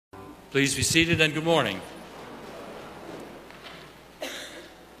Please be seated and good morning.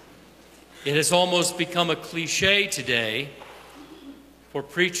 It has almost become a cliche today for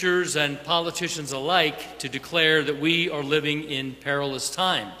preachers and politicians alike to declare that we are living in perilous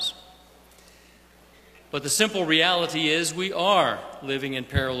times. But the simple reality is we are living in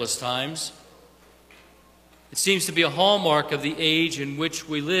perilous times. It seems to be a hallmark of the age in which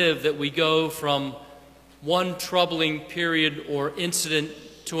we live that we go from one troubling period or incident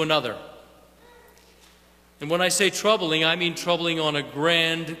to another. And when I say troubling, I mean troubling on a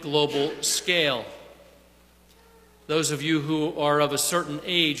grand global scale. Those of you who are of a certain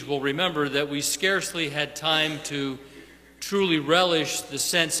age will remember that we scarcely had time to truly relish the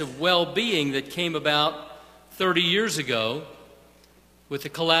sense of well-being that came about 30 years ago with the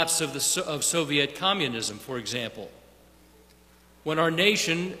collapse of Soviet communism, for example, when our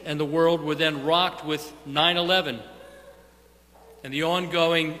nation and the world were then rocked with 9/11 and the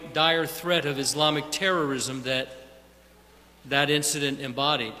ongoing dire threat of Islamic terrorism that incident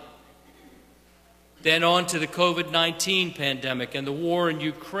embodied. Then on to the COVID-19 pandemic and the war in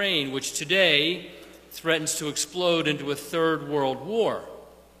Ukraine, which today threatens to explode into a third world war.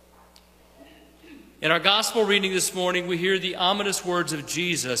 In our gospel reading this morning, we hear the ominous words of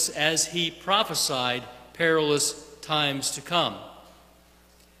Jesus as he prophesied perilous times to come.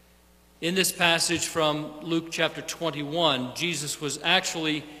 In this passage from Luke chapter 21, Jesus was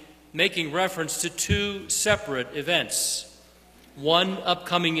actually making reference to two separate events. One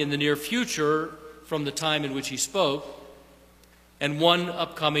upcoming in the near future from the time in which he spoke, and one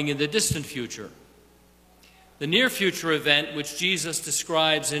upcoming in the distant future. The near future event, which Jesus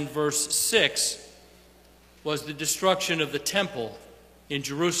describes in verse 6, was the destruction of the temple in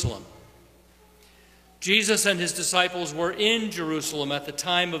Jerusalem. Jesus and his disciples were in Jerusalem at the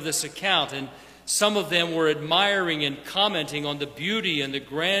time of this account, and some of them were admiring and commenting on the beauty and the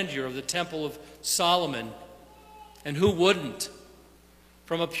grandeur of the Temple of Solomon. And who wouldn't?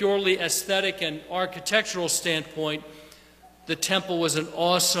 From a purely aesthetic and architectural standpoint, the temple was an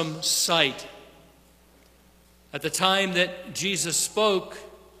awesome sight. At the time that Jesus spoke,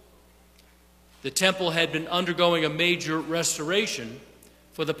 the temple had been undergoing a major restoration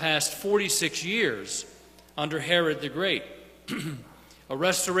for the past 46 years under Herod the Great, a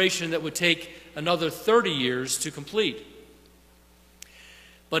restoration that would take another 30 years to complete.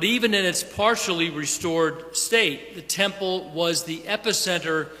 But even in its partially restored state, the temple was the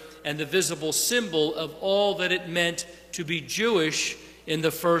epicenter and the visible symbol of all that it meant to be Jewish in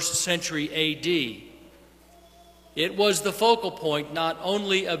the first century A.D. It was the focal point not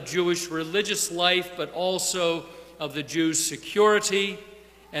only of Jewish religious life, but also of the Jews' security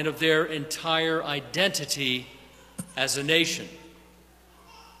and of their entire identity as a nation.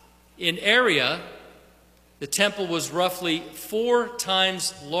 In area, the temple was roughly 4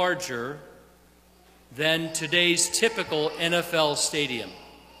 times larger than today's typical NFL stadium.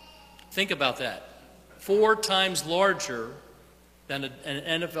 Think about that. 4 times larger than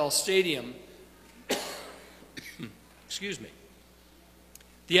an NFL stadium. Excuse me.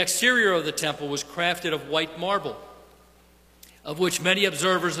 The exterior of the temple was crafted of white marble, of which many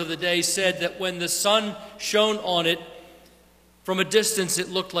observers of the day said that when the sun shone on it, from a distance it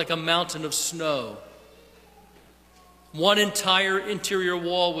looked like a mountain of snow. One entire interior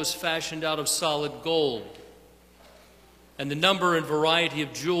wall was fashioned out of solid gold, and the number and variety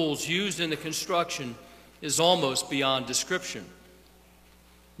of jewels used in the construction is almost beyond description.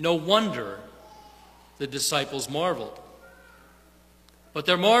 No wonder the disciples marveled. But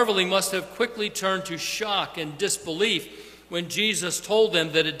their marveling must have quickly turned to shock and disbelief when Jesus told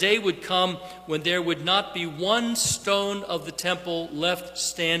them that a day would come when there would not be one stone of the temple left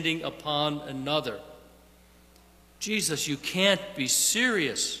standing upon another. Jesus, you can't be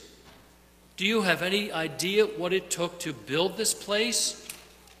serious. Do you have any idea what it took to build this place?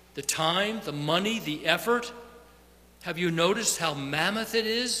 The time, the money, the effort? Have you noticed how mammoth it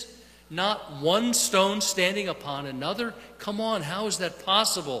is? Not one stone standing upon another? Come on, how is that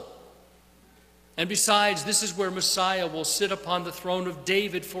possible? And besides, this is where Messiah will sit upon the throne of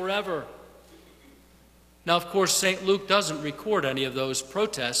David forever. Now, of course, St. Luke doesn't record any of those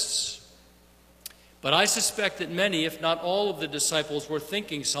protests, but I suspect that many, if not all of the disciples, were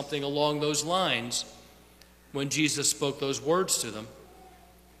thinking something along those lines when Jesus spoke those words to them.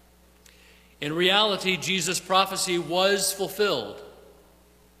 In reality, Jesus' prophecy was fulfilled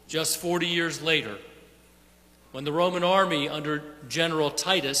just 40 years later, when the Roman army under General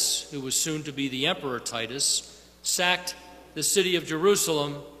Titus, who was soon to be the Emperor Titus, sacked the city of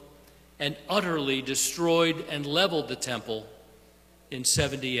Jerusalem and utterly destroyed and leveled the temple in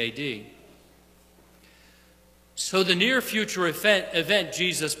 70 AD. So the near future event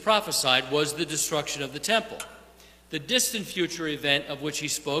Jesus prophesied was the destruction of the temple. The distant future event of which he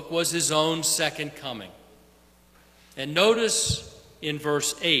spoke was his own second coming. And notice in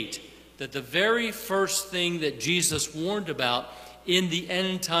verse 8 that the very first thing that Jesus warned about in the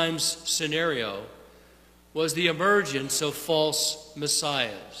end times scenario was the emergence of false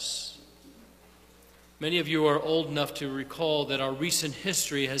messiahs. Many of you are old enough to recall that our recent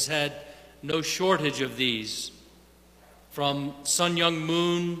history has had no shortage of these. From Sun Myung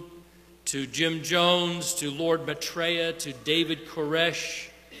Moon to Jim Jones to Lord Maitreya to David Koresh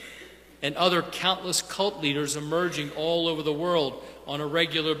and other countless cult leaders emerging all over the world on a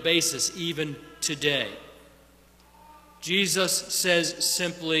regular basis, even today. Jesus says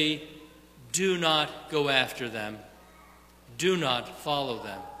simply, do not go after them. Do not follow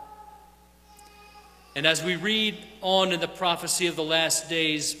them. And as we read on in the prophecy of the last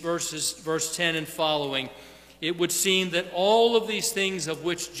days, verse 10 and following, it would seem that all of these things of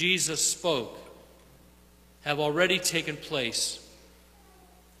which Jesus spoke have already taken place,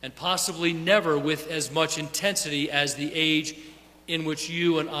 and possibly never with as much intensity as the age in which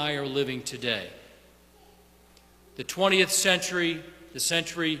you and I are living today. The 20th century, the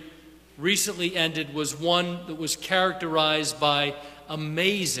century recently ended, was one that was characterized by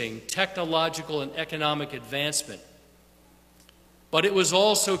amazing technological and economic advancement. But it was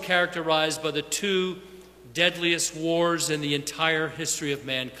also characterized by the two deadliest wars in the entire history of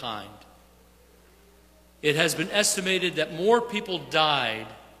mankind. It has been estimated that more people died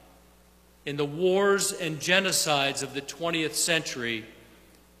in the wars and genocides of the 20th century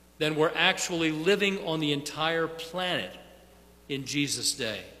than were actually living on the entire planet in Jesus'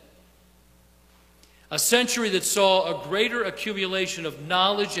 day. A century that saw a greater accumulation of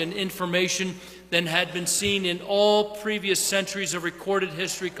knowledge and information than had been seen in all previous centuries of recorded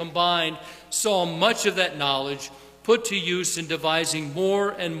history combined, saw much of that knowledge put to use in devising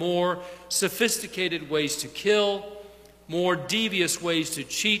more and more sophisticated ways to kill, more devious ways to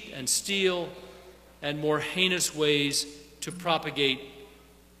cheat and steal, and more heinous ways to propagate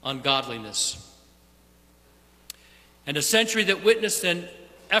ungodliness. And a century that witnessed an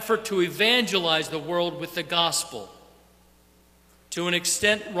effort to evangelize the world with the gospel, to an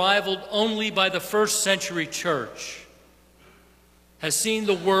extent rivaled only by the first century church, has seen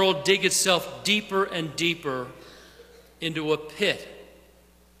the world dig itself deeper and deeper into a pit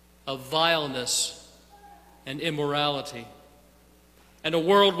of vileness and immorality, and a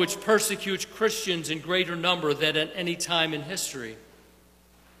world which persecutes Christians in greater number than at any time in history.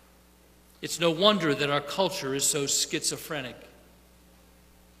 It's no wonder that our culture is so schizophrenic.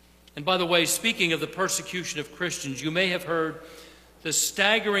 And by the way, speaking of the persecution of Christians, you may have heard the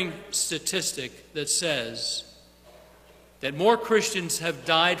staggering statistic that says that more Christians have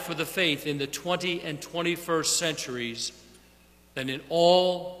died for the faith in the 20th and 21st centuries than in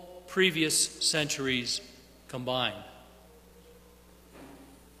all previous centuries combined.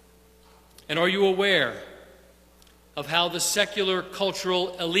 And are you aware of how the secular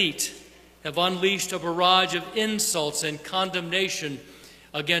cultural elite have unleashed a barrage of insults and condemnation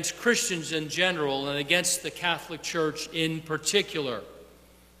against Christians in general and against the Catholic Church in particular?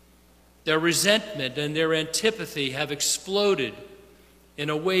 Their resentment and their antipathy have exploded in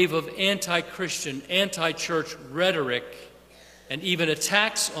a wave of anti-Christian, anti-church rhetoric and even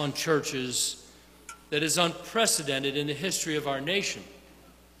attacks on churches that is unprecedented in the history of our nation.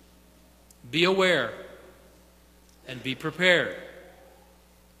 Be aware and be prepared,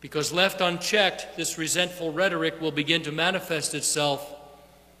 because left unchecked, this resentful rhetoric will begin to manifest itself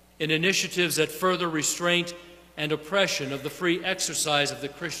in initiatives that further restraint and oppression of the free exercise of the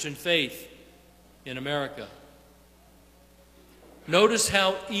Christian faith in America. Notice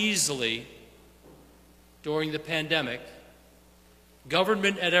how easily, during the pandemic,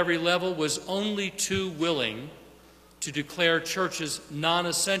 government at every level was only too willing to declare churches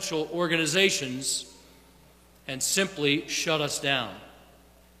non-essential organizations and simply shut us down.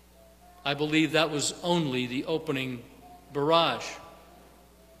 I believe that was only the opening barrage.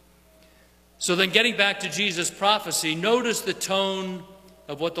 So then, getting back to Jesus' prophecy, notice the tone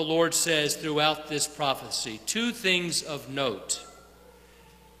of what the Lord says throughout this prophecy. Two things of note.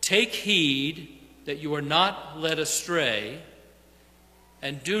 Take heed that you are not led astray,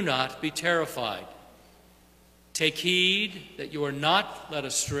 and do not be terrified. Take heed that you are not led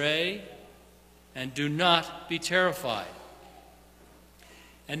astray, and do not be terrified.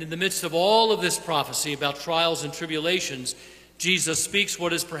 And in the midst of all of this prophecy about trials and tribulations, Jesus speaks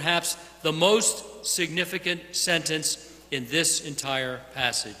what is perhaps the most significant sentence in this entire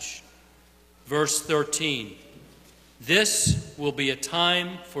passage. Verse 13, "This will be a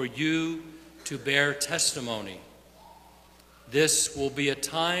time for you to bear testimony." This will be a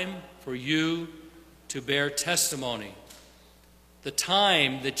time for you to bear testimony. The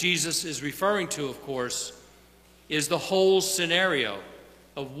time that Jesus is referring to, of course, is the whole scenario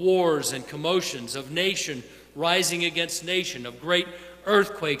of wars and commotions, of nation rising against nation, of great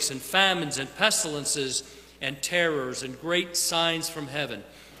earthquakes and famines and pestilences and terrors and great signs from heaven,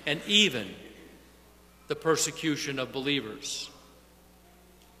 and even the persecution of believers.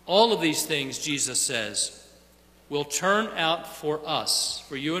 All of these things, Jesus says, will turn out for us,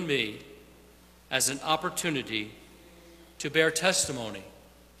 for you and me, as an opportunity to bear testimony.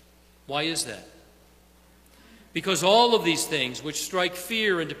 Why is that? Because all of these things which strike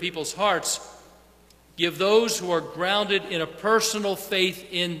fear into people's hearts give those who are grounded in a personal faith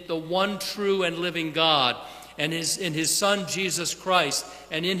in the one true and living God and in His Son Jesus Christ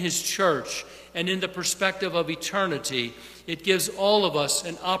and in His church and in the perspective of eternity, it gives all of us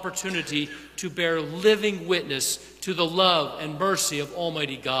an opportunity to bear living witness to the love and mercy of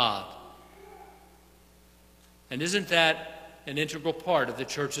Almighty God. And isn't that an integral part of the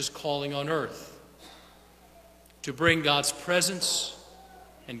church's calling on earth? To bring God's presence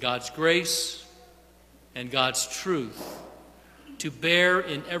and God's grace and God's truth to bear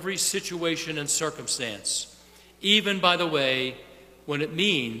in every situation and circumstance, even, by the way, when it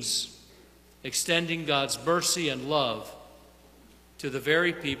means extending God's mercy and love to the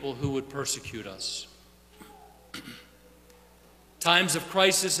very people who would persecute us. Times of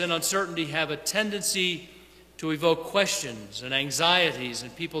crisis and uncertainty have a tendency to evoke questions and anxieties in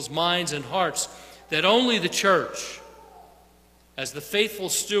people's minds and hearts that only the church, as the faithful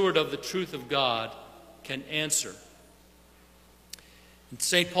steward of the truth of God, can answer. In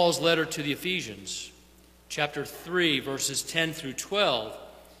St. Paul's letter to the Ephesians, chapter 3, verses 10 through 12,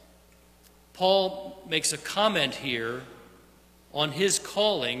 Paul makes a comment here on his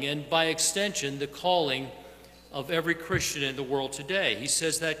calling and, by extension, the calling of every Christian in the world today. He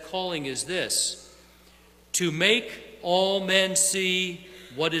says that calling is this: to make all men see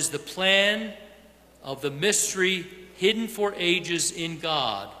what is the plan of the mystery hidden for ages in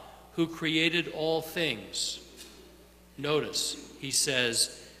God, who created all things. Notice, he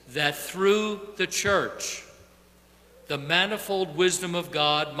says, that through the church, the manifold wisdom of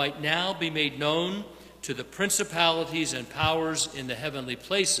God might now be made known to the principalities and powers in the heavenly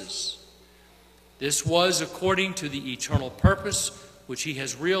places. This was according to the eternal purpose which He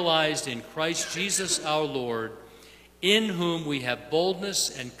has realized in Christ Jesus our Lord, in whom we have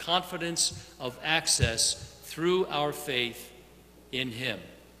boldness and confidence of access through our faith in Him.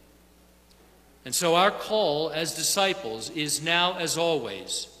 And so our call as disciples is now, as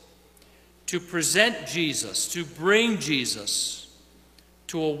always, to present Jesus, to bring Jesus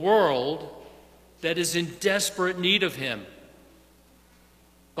to a world that is in desperate need of Him,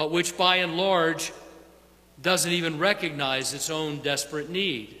 but which by and large doesn't even recognize its own desperate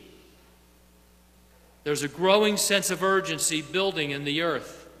need. There's a growing sense of urgency building in the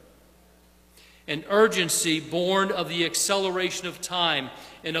earth, an urgency born of the acceleration of time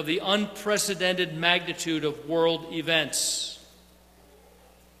and of the unprecedented magnitude of world events.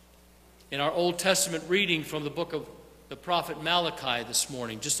 In our Old Testament reading from the book of the prophet Malachi this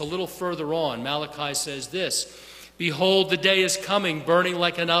morning, just a little further on, Malachi says this: "Behold, the day is coming, burning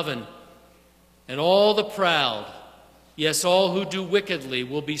like an oven, and all the proud, yes, all who do wickedly,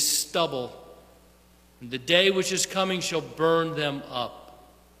 will be stubble. And the day which is coming shall burn them up."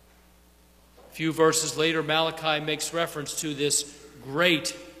 A few verses later, Malachi makes reference to this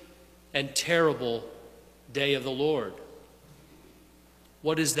great and terrible day of the Lord.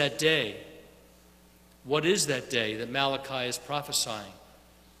 What is that day? What is that day that Malachi is prophesying?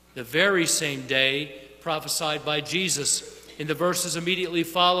 The very same day prophesied by Jesus in the verses immediately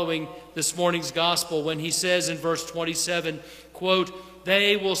following this morning's gospel, when he says in verse 27, quote,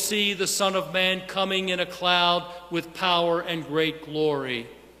 "They will see the Son of Man coming in a cloud with power and great glory,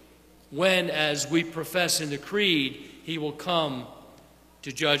 when, as we profess in the Creed, He will come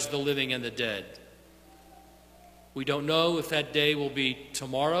to judge the living and the dead." We don't know if that day will be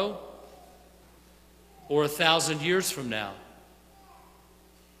tomorrow or 1,000 years from now,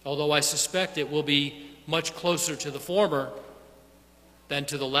 although I suspect it will be much closer to the former than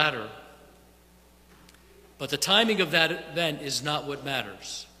to the latter. But the timing of that event is not what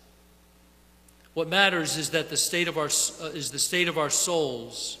matters. What matters is that the state of our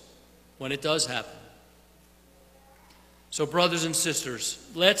souls when it does happen. So, brothers and sisters,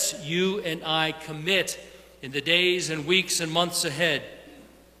 let's you and I commit in the days and weeks and months ahead,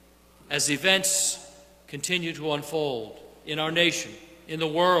 as events continue to unfold in our nation, in the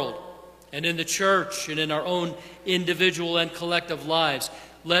world, and in the church, and in our own individual and collective lives.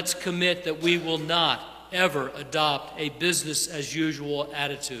 Let's commit that we will not ever adopt a business-as-usual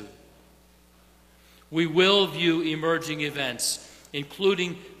attitude. We will view emerging events,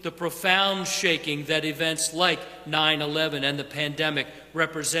 including the profound shaking that events like 9/11 and the pandemic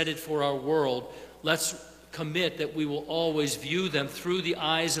represented for our world. Let's commit that we will always view them through the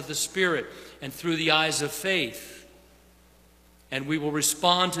eyes of the Spirit and through the eyes of faith. And we will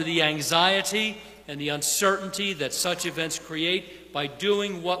respond to the anxiety and the uncertainty that such events create by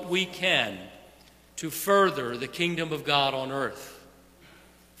doing what we can to further the kingdom of God on earth.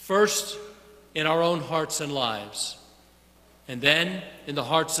 First, in our own hearts and lives, and then in the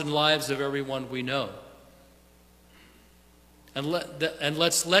hearts and lives of everyone we know. And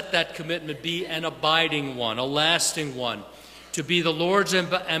let's let that commitment be an abiding one, a lasting one, to be the Lord's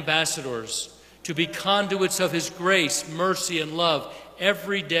ambassadors, to be conduits of his grace, mercy, and love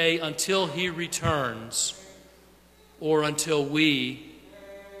every day until he returns, or until we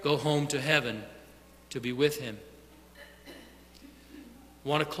go home to heaven to be with him. I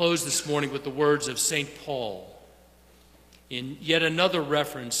want to close this morning with the words of St. Paul in yet another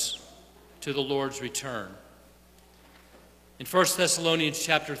reference to the Lord's return. In 1 Thessalonians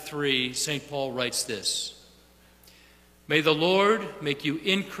chapter 3, St. Paul writes this: "May the Lord make you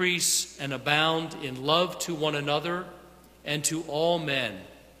increase and abound in love to one another and to all men,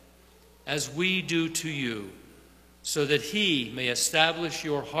 as we do to you, so that he may establish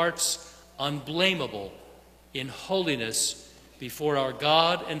your hearts unblameable in holiness before our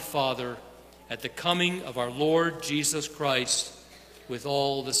God and Father at the coming of our Lord Jesus Christ with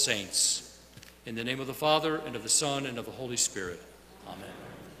all the saints. In the name of the Father, and of the Son, and of the Holy Spirit. Amen."